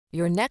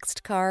Your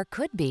next car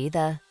could be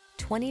the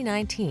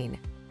 2019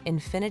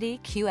 INFINITI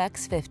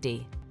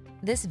QX50.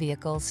 This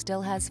vehicle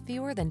still has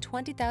fewer than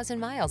 20,000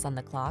 miles on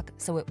the clock,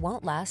 so it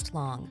won't last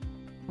long.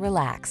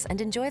 Relax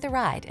and enjoy the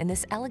ride in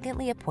this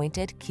elegantly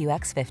appointed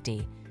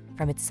QX50.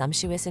 From its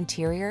sumptuous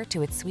interior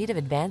to its suite of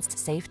advanced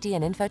safety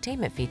and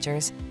infotainment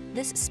features,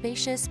 this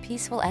spacious,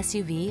 peaceful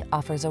SUV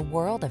offers a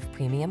world of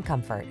premium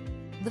comfort.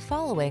 The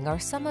following are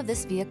some of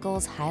this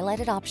vehicle's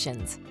highlighted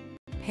options: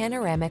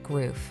 panoramic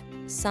roof,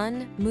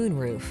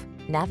 sun/moonroof,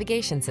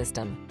 navigation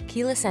system,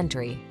 keyless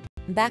entry,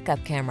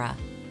 backup camera,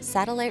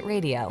 satellite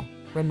radio,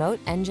 remote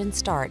engine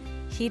start,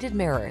 heated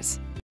mirrors,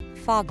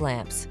 fog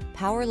lamps,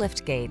 power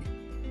liftgate.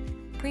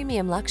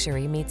 Premium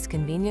luxury meets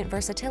convenient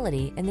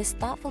versatility in this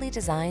thoughtfully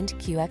designed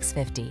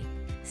QX50.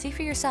 See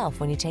for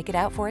yourself when you take it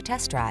out for a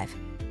test drive.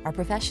 Our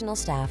professional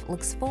staff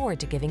looks forward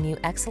to giving you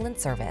excellent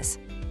service.